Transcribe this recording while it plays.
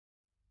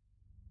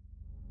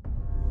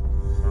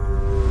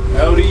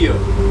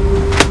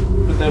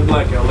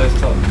blackout, let's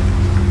talk.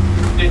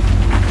 This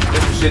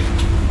some shit.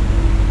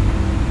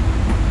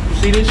 You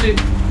see this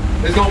shit?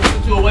 It's gonna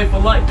put you away for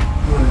life.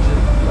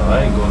 No,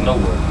 I ain't going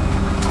nowhere.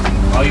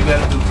 All you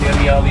gotta do, tell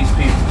me all these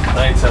people.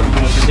 I ain't telling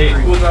you what you did.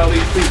 Who's all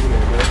these people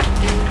there,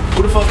 man?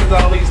 Who the fuck is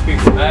all these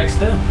people? Ask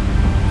them.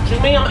 What you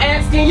mean I'm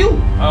asking you?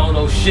 I don't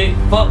know shit.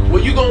 Fuck. Well,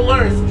 you gonna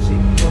learn some shit.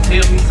 You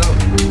gonna tell me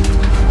something.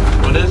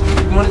 Well, let's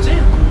go to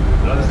jail.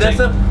 That's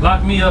up.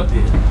 Lock me up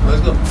then.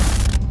 Let's go.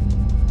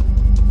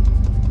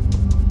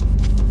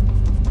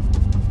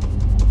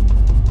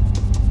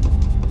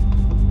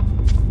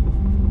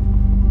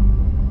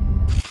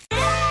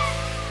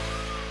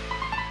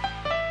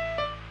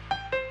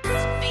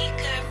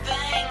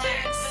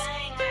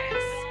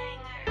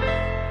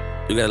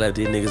 You gotta let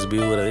these niggas be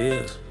who they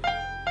is.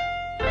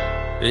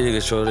 These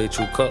niggas show their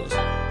true colors.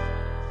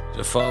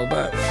 Just fall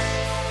back.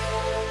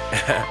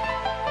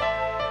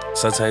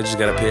 Sometimes you just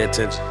gotta pay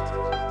attention.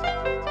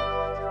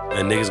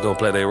 And niggas gonna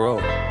play their role.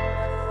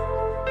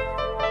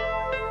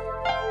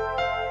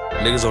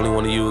 Niggas only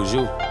wanna use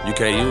you. You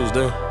can't use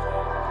them.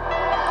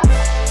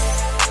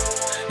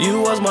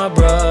 You was my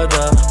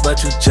brother,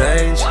 but you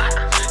changed.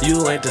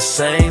 You ain't the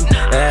same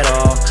at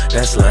all.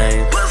 That's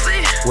lame.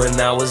 When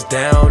I was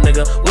down,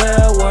 nigga,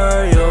 where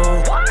were you?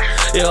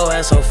 Yo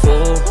ass so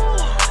full,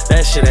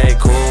 that shit ain't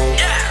cool.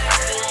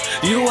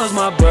 You was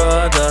my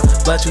brother,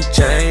 but you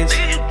changed.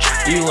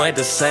 You ain't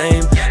the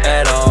same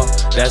at all,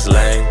 that's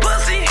lame.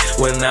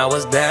 When I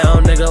was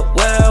down, nigga,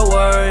 where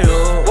were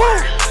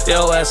you?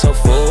 Yo ass so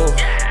full,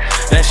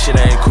 that shit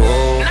ain't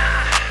cool.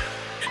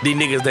 These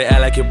niggas, they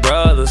act like your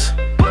brothers.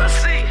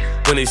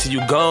 When they see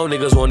you gone,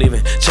 niggas won't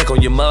even check on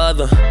your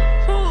mother.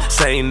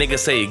 Same nigga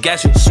say he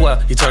got you, swear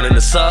he turn into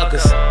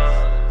suckers.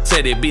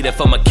 Say they be there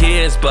for my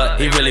kids, but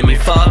he really mean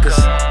fuckers.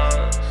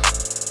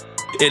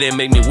 It didn't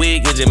make me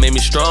weak, it just made me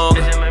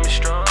stronger.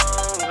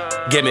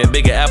 Gave me a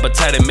bigger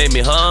appetite, it made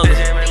me hungry.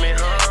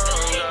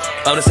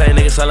 I'm the same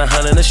nigga selling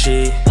 100 a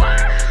sheet,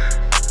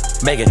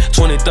 making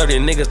 20, 30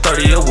 niggas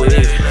 30 a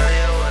week.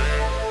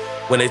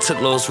 When they took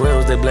those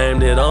rims, they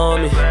blamed it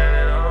on me.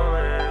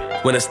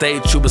 When the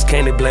state troopers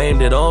came, they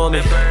blamed it on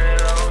me.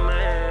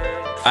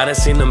 I done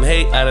seen them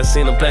hate, I done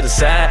seen them play the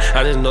side.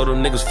 I just know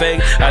them niggas fake,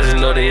 I just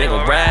know they ain't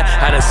gon' ride.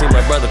 I done seen my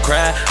brother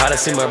cry, I done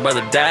seen my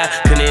brother die.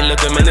 Couldn't even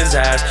look him in his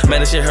eyes, man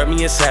that shit hurt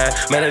me inside.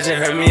 Man that shit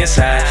hurt me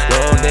inside.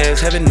 Long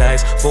days, heavy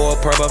nights, 4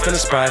 perp up in the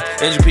Sprite.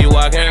 NGP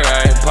walking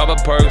right, pop a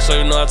perk so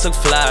you know I took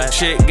flight.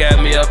 Shit got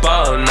me up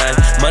all night,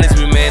 money's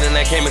be made and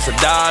that came as $1.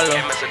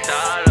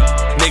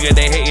 Nigga,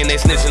 they hating, they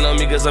snitching on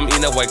me cause I'm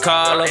eating a white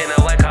collar.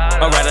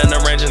 I'm riding the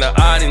range in the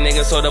Audi,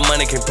 nigga, so the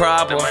money came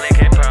proper.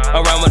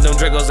 I'm riding with them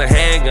Dracos and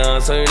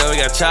handguns, so you know we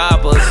got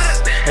choppers.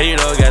 And you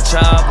know we got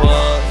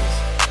choppers.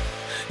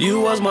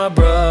 You was my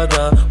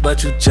brother,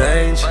 but you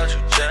changed.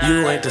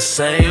 You ain't the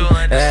same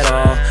at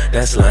all,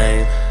 that's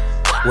lame.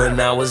 When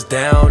I was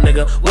down,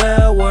 nigga,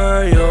 where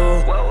were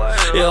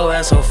you? Yo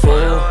ass so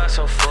full,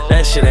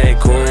 that shit ain't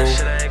cool.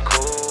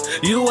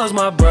 You was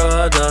my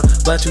brother,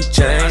 but you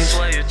changed.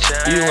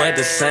 You ain't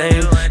the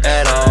same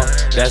at all,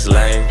 that's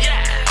lame.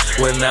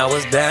 When I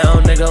was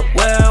down, nigga,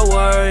 where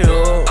were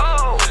you?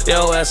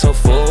 Yo ass so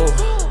full,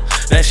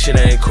 that shit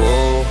ain't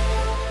cool.